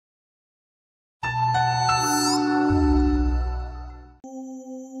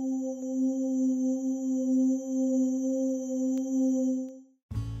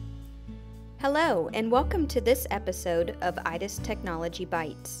Hello, and welcome to this episode of IDIS Technology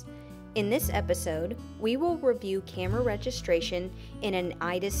Bites. In this episode, we will review camera registration in an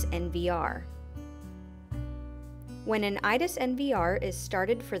IDIS NVR. When an IDIS NVR is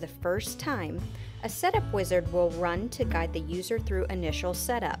started for the first time, a setup wizard will run to guide the user through initial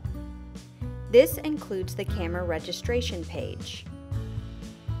setup. This includes the camera registration page.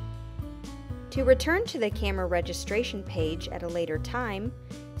 To return to the camera registration page at a later time,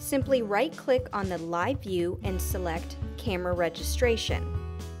 simply right-click on the live view and select Camera Registration.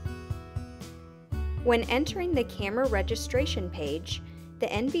 When entering the camera registration page, the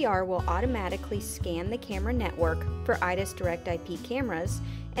NVR will automatically scan the camera network for IDIS DirectIP cameras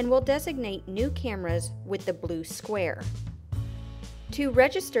and will designate new cameras with the blue square. To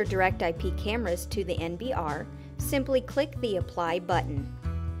register DirectIP cameras to the NVR, simply click the Apply button.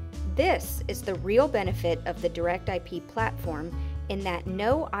 This is the real benefit of the DirectIP platform in that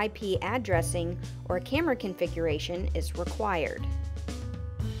no IP addressing or camera configuration is required.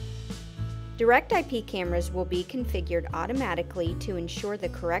 DirectIP cameras will be configured automatically to ensure the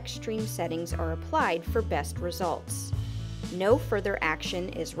correct stream settings are applied for best results. No further action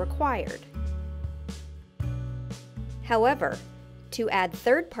is required. However, to add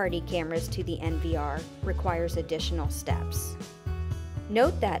third-party cameras to the NVR requires additional steps.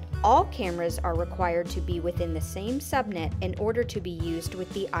 Note that all cameras are required to be within the same subnet in order to be used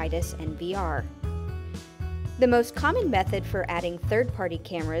with the IDIS NVR. The most common method for adding third-party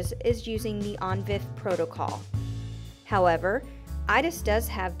cameras is using the Onvif protocol. However, IDIS does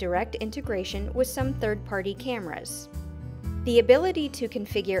have direct integration with some third-party cameras. The ability to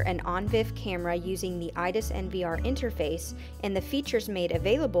configure an Onvif camera using the IDIS NVR interface and the features made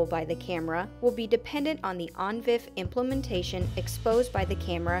available by the camera will be dependent on the Onvif implementation exposed by the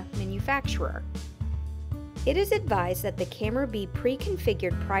camera manufacturer. It is advised that the camera be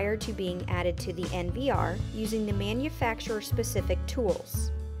pre-configured prior to being added to the NVR using the manufacturer-specific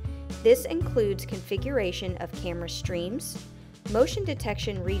tools. This includes configuration of camera streams, motion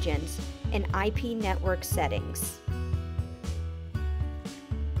detection regions, and IP network settings.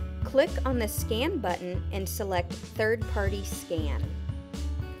 Click on the Scan button and select Third-Party Scan.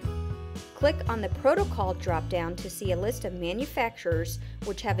 Click on the Protocol drop-down to see a list of manufacturers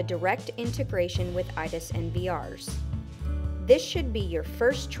which have a direct integration with IDIS NVRs. This should be your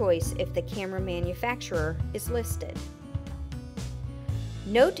first choice if the camera manufacturer is listed.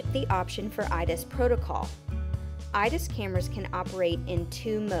 Note the option for IDIS protocol. IDIS cameras can operate in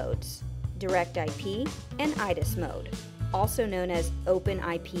two modes, DirectIP and IDIS mode, also known as Open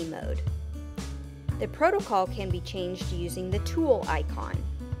IP mode. The protocol can be changed using the tool icon.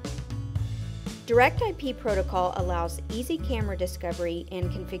 DirectIP protocol allows easy camera discovery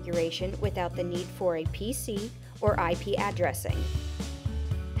and configuration without the need for a PC or IP addressing.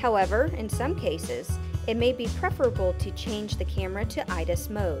 However, in some cases, it may be preferable to change the camera to IDIS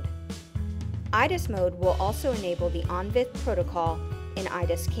mode. IDIS mode will also enable the Onvif protocol in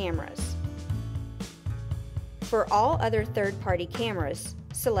IDIS cameras. For all other third-party cameras,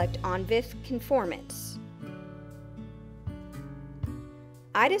 select Onvif Conformance.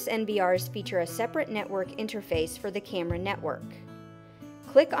 IDIS NVRs feature a separate network interface for the camera network.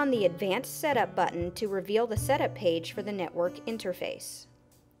 Click on the Advanced Setup button to reveal the setup page for the network interface.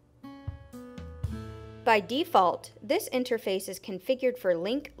 By default, this interface is configured for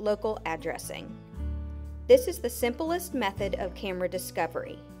link local addressing. This is the simplest method of camera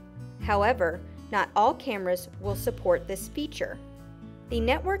discovery. However, not all cameras will support this feature. The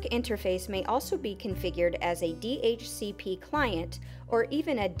network interface may also be configured as a DHCP client or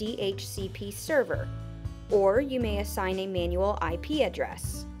even a DHCP server, or you may assign a manual IP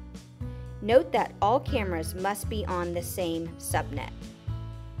address. Note that all cameras must be on the same subnet.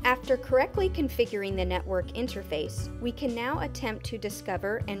 After correctly configuring the network interface, we can now attempt to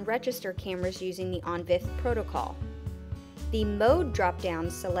discover and register cameras using the Onvif protocol. The Mode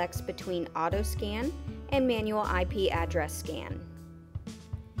drop-down selects between Auto Scan and Manual IP Address Scan.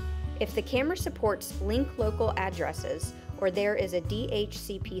 If the camera supports link local addresses or there is a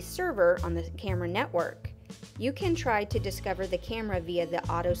DHCP server on the camera network, you can try to discover the camera via the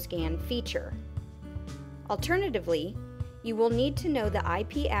Auto Scan feature. Alternatively, you will need to know the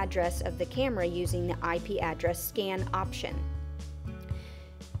IP address of the camera using the IP Address Scan option.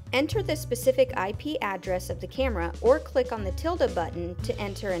 Enter the specific IP address of the camera or click on the tilde button to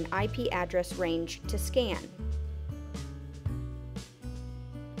enter an IP address range to scan.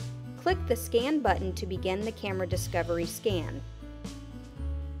 Click the Scan button to begin the camera discovery scan.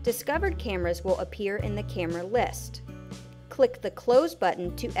 Discovered cameras will appear in the camera list. Click the Close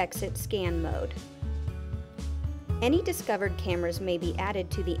button to exit scan mode. Any discovered cameras may be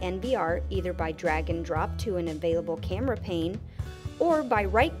added to the NVR either by drag and drop to an available camera pane or by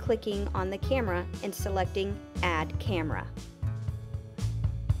right-clicking on the camera and selecting Add Camera.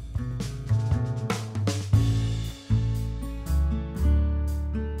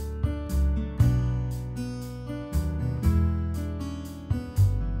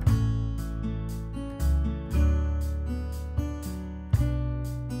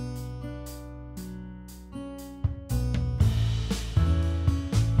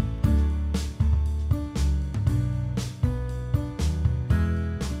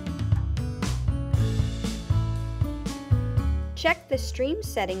 Check the stream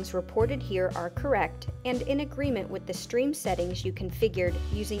settings reported here are correct and in agreement with the stream settings you configured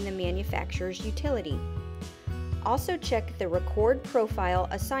using the manufacturer's utility. Also check the Record Profile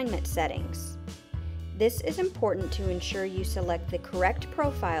Assignment settings. This is important to ensure you select the correct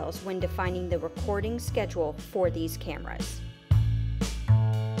profiles when defining the recording schedule for these cameras.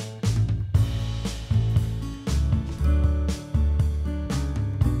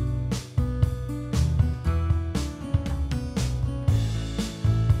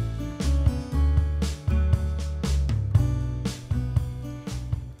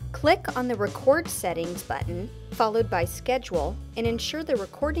 Click on the Record Settings button, followed by Schedule, and ensure the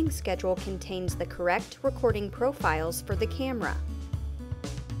recording schedule contains the correct recording profiles for the camera.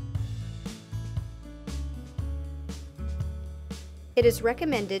 It is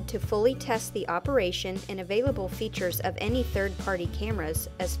recommended to fully test the operation and available features of any third-party cameras,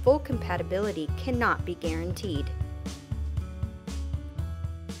 as full compatibility cannot be guaranteed.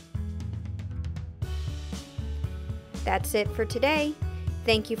 That's it for today.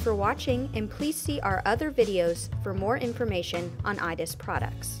 Thank you for watching, and please see our other videos for more information on IDIS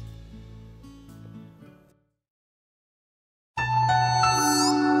products.